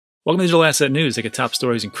Welcome to Digital Asset News. Take a top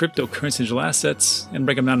stories in cryptocurrency digital assets and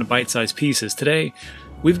break them down to bite-sized pieces. Today,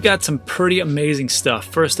 we've got some pretty amazing stuff.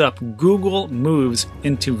 First up, Google moves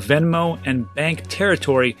into Venmo and bank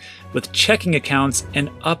territory with checking accounts and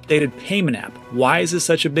updated payment app. Why is this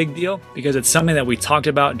such a big deal? Because it's something that we talked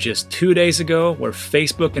about just 2 days ago, where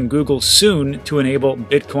Facebook and Google soon to enable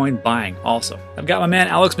Bitcoin buying also. I've got my man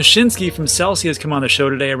Alex Mashinsky from Celsius come on the show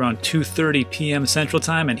today around 2:30 p.m. Central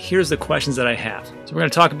Time, and here's the questions that I have. So we're going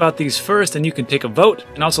to talk about these first, and you can take a vote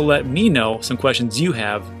and also let me know some questions you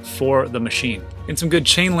have for the machine. In some good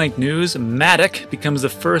Chainlink news, Mnemonic becomes the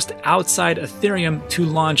first outside Ethereum to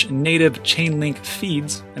launch native Chainlink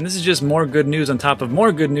feeds. And this is just more good news on top of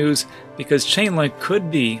more good news, because Chainlink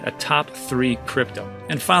could be a top 3 crypto.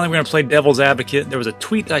 And finally, we're going to play devil's advocate. There was a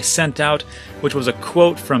tweet I sent out, which was a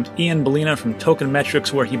quote from Ian Bellina from Token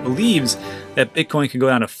Metrics, where he believes that Bitcoin could go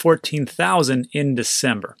down to 14,000 in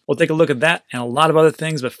December. We'll take a look at that and a lot of other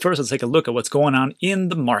things, but first let's take a look at what's going on in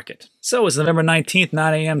the market. So it's November 19th,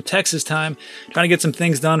 9 a.m. Texas time. Trying to get some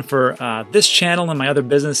things done for this channel and my other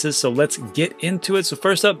businesses, so let's get into it. So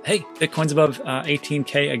first up, hey, Bitcoin's above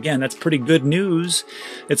 18K again. That's pretty good news.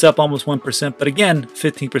 It's up almost 1%, but again,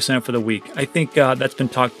 15% for the week. I think that's been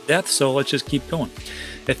talked to death, so let's just keep going.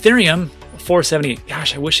 Ethereum, 478.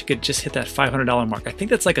 Gosh, I wish it could just hit that $500 mark. I think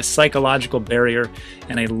that's like a psychological barrier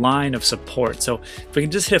and a line of support. So if we can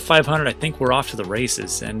just hit 500, I think we're off to the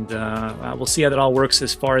races. And we'll see how that all works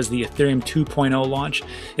as far as the Ethereum 2.0 launch.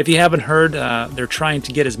 If you haven't heard, they're trying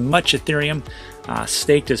to get as much Ethereum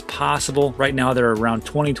staked as possible. Right now, they're around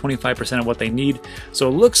 20-25% of what they need. So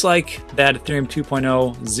it looks like that Ethereum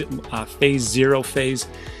 2.0 phase 0 phase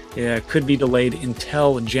could be delayed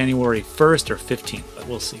until January 1st or 15th, but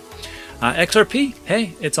we'll see. XRP,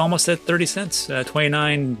 hey, it's almost at 30 cents,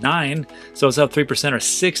 29.9, so it's up 3% or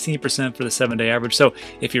 16% for the 7-day average. So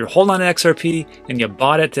if you're holding on to XRP and you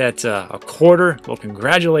bought it at a quarter, well,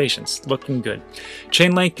 congratulations, looking good.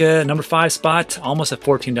 Chainlink, number 5 spot, almost at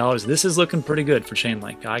 $14. This is looking pretty good for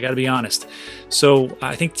Chainlink, I gotta be honest. So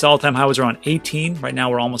I think its all-time high was around 18. Right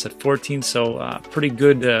now we're almost at 14, so pretty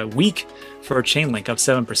good week for Chainlink, up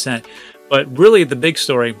 7%. But really, the big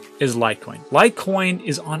story is Litecoin. Litecoin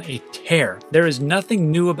is on a tear. There is nothing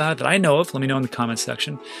new about it that I know of. Let me know in the comments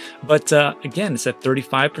section. But again, it's at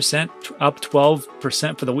 35%, up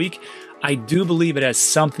 12% for the week. I do believe it has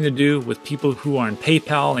something to do with people who are in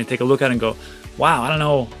PayPal and they take a look at it and go, wow, I don't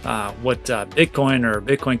know what Bitcoin or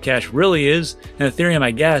Bitcoin Cash really is. And Ethereum,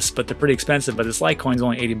 I guess, but they're pretty expensive. But this Litecoin is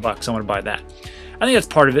only 80 bucks. I want to buy that. I think that's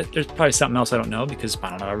part of it. There's probably something else I don't know because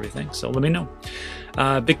I don't know everything. So let me know.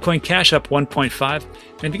 Bitcoin Cash up 1.5.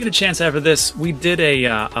 And if you get a chance after this, we did a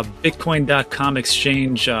Bitcoin.com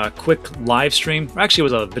exchange quick live stream. Actually,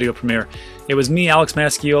 it was a video premiere. It was me, Alex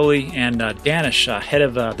Mascioli, and Danish, head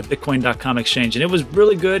of the Bitcoin.com exchange. And it was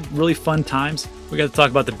really good, really fun times. We got to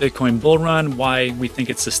talk about the Bitcoin bull run, why we think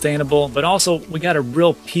it's sustainable, but also we got a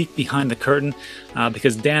real peek behind the curtain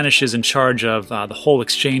because Danish is in charge of the whole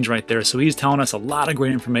exchange right there. So he's telling us a lot of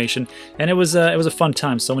great information, and it was a fun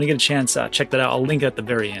time. So when you get a chance, check that out. I'll link it at the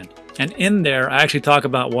very end. And in there, I actually talk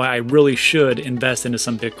about why I really should invest into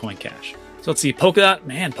some Bitcoin Cash. So let's see, Polkadot,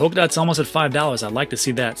 man, Polkadot's almost at $5. I'd like to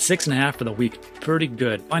see that. 6.5 for the week, pretty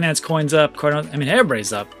good. Binance Coin's up, Cardano, I mean,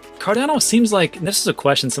 everybody's up. Cardano seems like, and this is a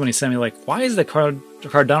question somebody sent me, like, why is it that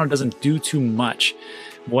Cardano doesn't do too much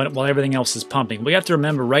while everything else is pumping? We have to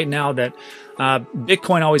remember right now that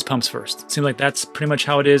Bitcoin always pumps first. It seems like that's pretty much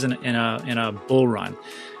how it is in a bull run.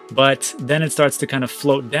 But then it starts to kind of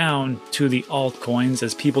float down to the altcoins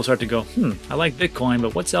as people start to go, I like Bitcoin,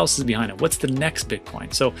 but what else is behind it? What's the next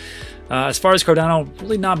Bitcoin? So as far as Cardano,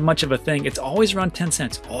 really not much of a thing. It's always around 10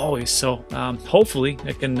 cents, always. So hopefully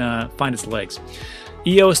it can find its legs.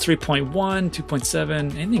 EOS 3.1,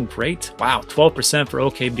 2.7, anything great? Wow, 12% for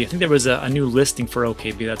OKB. I think there was a new listing for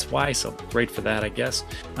OKB, that's why, so great for that, I guess.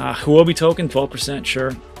 Huobi token, 12%,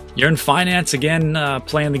 sure. You're in finance, again,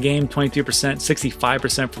 playing the game, 22%,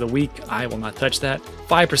 65% for the week. I will not touch that.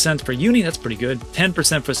 5% for uni, that's pretty good.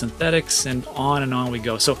 10% for synthetics, and on we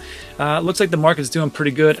go. So looks like the market's doing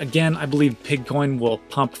pretty good. Again, I believe Bitcoin will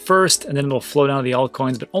pump first, and then it'll flow down to the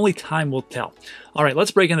altcoins, but only time will tell. All right,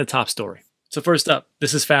 let's break into the top story. So first up,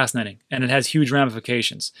 this is fascinating, and it has huge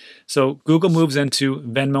ramifications. So Google moves into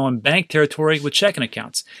Venmo and bank territory with checking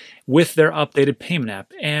accounts with their updated payment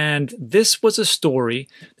app. And this was a story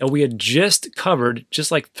that we had just covered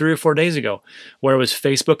just like 3 or 4 days ago, where it was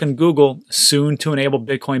Facebook and Google soon to enable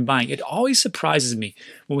Bitcoin buying. It always surprises me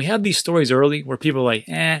when we have these stories early where people are like,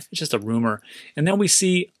 it's just a rumor. And then we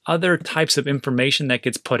see other types of information that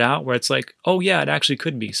gets put out where it's like, oh yeah, it actually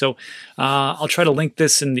could be. So I'll try to link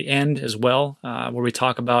this in the end as well, where we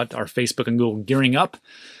talk about our Facebook and Google gearing up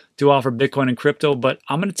to offer Bitcoin and crypto, but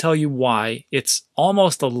I'm going to tell you why it's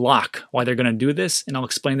almost a lock why they're going to do this, and I'll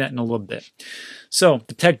explain that in a little bit. So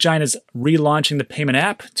the tech giant is relaunching the payment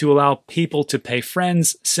app to allow people to pay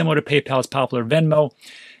friends, similar to PayPal's popular Venmo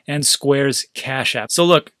and Square's Cash App. So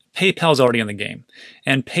look, PayPal's already in the game,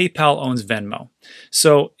 and PayPal owns Venmo.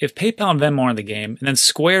 So if PayPal and Venmo are in the game, and then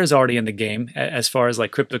Square's already in the game as far as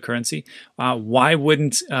like cryptocurrency, why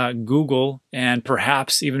wouldn't Google and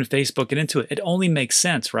perhaps even Facebook get into it? It only makes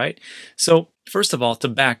sense, right? So first of all, to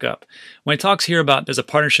back up, when it talks here about there's a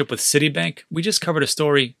partnership with Citibank, we just covered a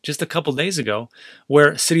story just a couple days ago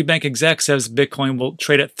where Citibank exec says Bitcoin will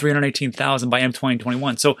trade at 318,000 by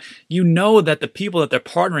M2021. So you know that the people that they're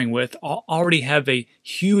partnering with already have a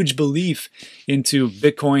huge belief into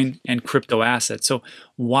Bitcoin and crypto assets. So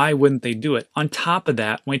why wouldn't they do it? On top of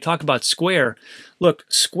that, when we talk about Square, look,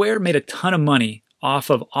 Square made a ton of money off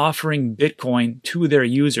of offering Bitcoin to their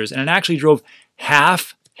users, and it actually drove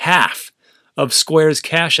half of Square's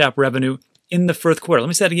Cash App revenue in the fourth quarter. Let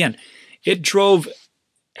me say that again. It drove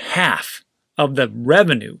half of the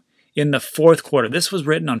revenue in the fourth quarter. This was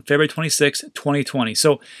written on February 26, 2020.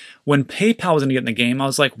 So when PayPal was going to get in the game, I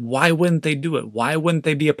was like, why wouldn't they do it? Why wouldn't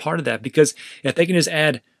they be a part of that? Because if they can just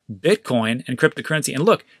add Bitcoin and cryptocurrency, and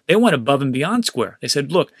look, they went above and beyond Square. They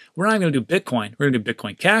said, look, we're not going to do Bitcoin. We're going to do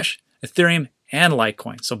Bitcoin Cash, Ethereum, and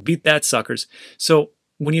Litecoin. So beat that, suckers. So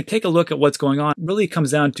when you take a look at what's going on, it really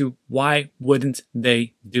comes down to why wouldn't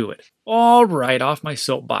they do it? All right, off my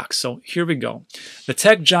soapbox. So here we go. The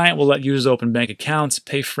tech giant will let users open bank accounts,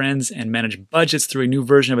 pay friends, and manage budgets through a new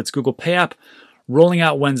version of its Google Pay app, rolling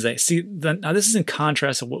out Wednesday. See, now this is in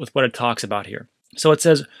contrast with what it talks about here. So it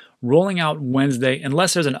says rolling out Wednesday.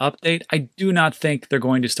 Unless there's an update, I do not think they're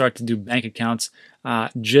going to start to do bank accounts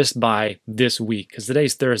just by this week, because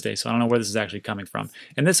today's Thursday, so I don't know where this is actually coming from.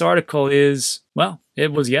 And this article is, well,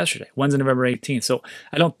 it was yesterday, Wednesday, November 18th. So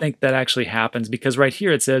I don't think that actually happens, because right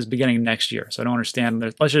here it says beginning next year. So I don't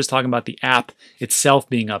understand. Let's just talk about the app itself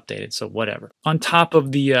being updated. So whatever. On top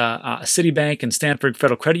of the Citibank and Stanford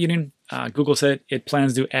Federal Credit Union, Google said it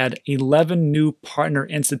plans to add 11 new partner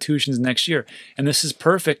institutions next year. And this is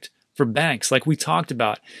perfect for banks. Like we talked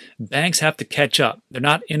about, banks have to catch up. They're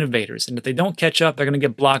not innovators. And if they don't catch up, they're going to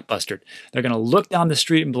get blockbustered. They're going to look down the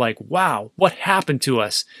street and be like, wow, what happened to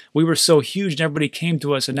us? We were so huge and everybody came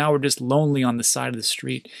to us, and now we're just lonely on the side of the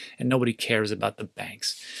street and nobody cares about the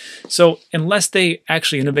banks. So unless they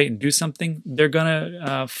actually innovate and do something, they're going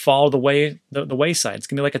to fall the wayside. It's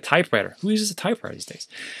going to be like a typewriter. Who uses a typewriter these days?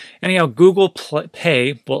 Anyhow, Google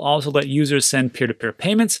Pay will also let users send peer-to-peer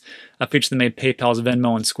payments, a feature that made PayPal's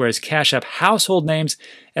Venmo and Square's Cash App household names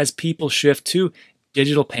as people shift to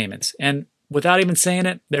digital payments. And without even saying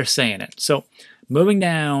it, they're saying it. So moving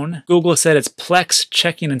down, Google said its Plex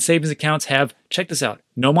checking and savings accounts have, check this out,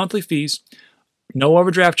 no monthly fees, no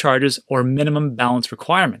overdraft charges, or minimum balance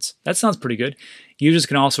requirements. That sounds pretty good. Users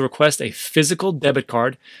can also request a physical debit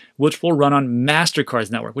card, which will run on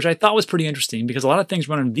MasterCard's network, which I thought was pretty interesting because a lot of things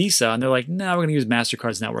run on Visa, and they're like, no, we're going to use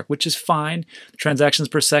MasterCard's network, which is fine. Transactions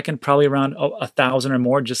per second, probably around 1,000 or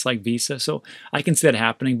more, just like Visa. So I can see that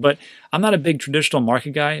happening, but I'm not a big traditional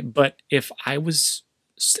market guy, but if I was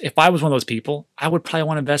one of those people, I would probably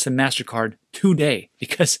want to invest in MasterCard today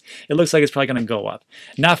because it looks like it's probably going to go up.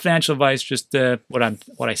 Not financial advice, just what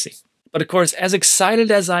I see. But of course, as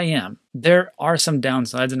excited as I am, there are some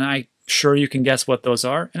downsides, and I'm sure you can guess what those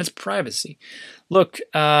are, and it's privacy. Look,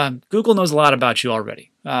 Google knows a lot about you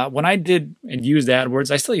already. When I did and used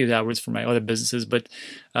AdWords, I still use AdWords for my other businesses, but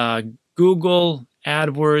Google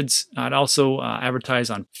AdWords, I'd also advertise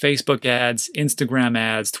on Facebook ads, Instagram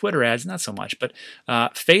ads, Twitter ads, not so much, but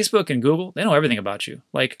Facebook and Google, they know everything about you.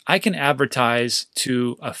 Like, I can advertise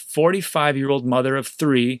to a 45-year-old mother of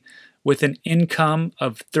 3 with an income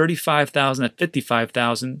of $35,000 to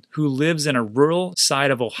 $55,000 who lives in a rural side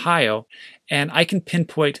of Ohio, and I can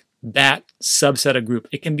pinpoint that subset of group.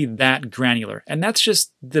 It can be that granular, and that's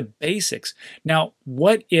just the basics. Now,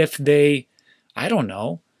 what if they, I don't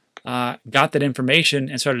know, got that information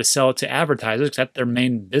and started to sell it to advertisers, because that's their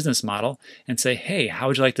main business model, and say, hey, how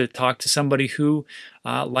would you like to talk to somebody who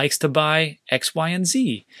likes to buy X, Y, and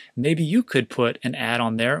Z? Maybe you could put an ad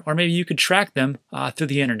on there, or maybe you could track them through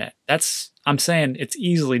the internet. I'm saying it's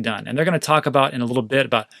easily done. And they're going to talk about in a little bit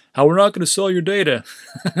about how we're not going to sell your data.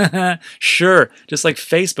 Sure, just like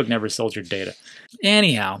Facebook never sold your data.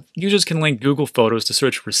 Anyhow, users can link Google Photos to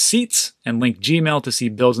search receipts and link Gmail to see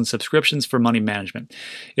bills and subscriptions for money management.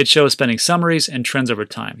 It shows spending summaries and trends over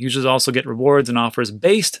time. Users also get rewards and offers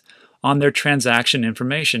based on their transaction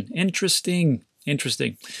information. Interesting.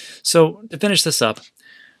 So to finish this up,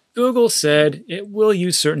 Google said it will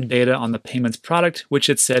use certain data on the payments product, which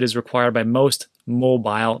it said is required by most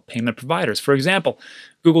mobile payment providers. For example,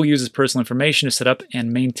 Google uses personal information to set up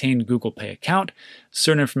and maintain Google Pay account.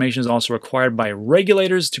 Certain information is also required by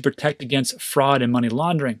regulators to protect against fraud and money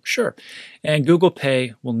laundering. Sure. And Google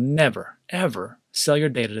Pay will never, ever sell your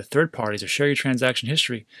data to third parties or share your transaction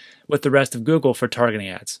history with the rest of Google for targeting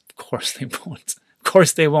ads. Of course they won't. Of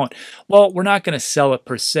course they won't. Well, we're not going to sell it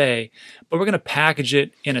per se, but we're going to package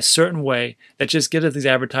it in a certain way that just gives it these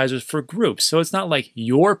advertisers for groups. So it's not like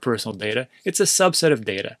your personal data. It's a subset of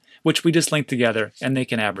data, which we just link together and they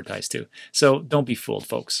can advertise to. So don't be fooled,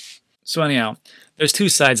 folks. So anyhow, there's two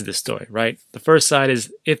sides of this story, right? The first side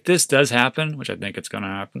is if this does happen, which I think it's going to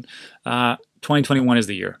happen, 2021 is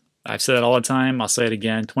the year. I've said it all the time. I'll say it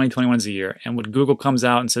again. 2021 is the year. And when Google comes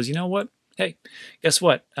out and says, you know what? Hey, guess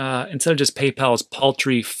what? Instead of just PayPal's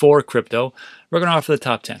paltry for crypto, we're going to offer the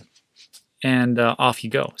top 10. And off you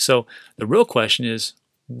go. So the real question is,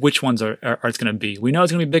 which ones are it's going to be? We know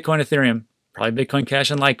it's going to be Bitcoin, Ethereum, probably Bitcoin Cash,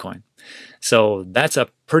 and Litecoin. So that's a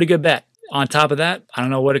pretty good bet. On top of that, I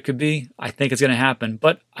don't know what it could be. I think it's going to happen,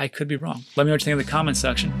 but I could be wrong. Let me know what you think in the comments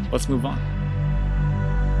section. Let's move on.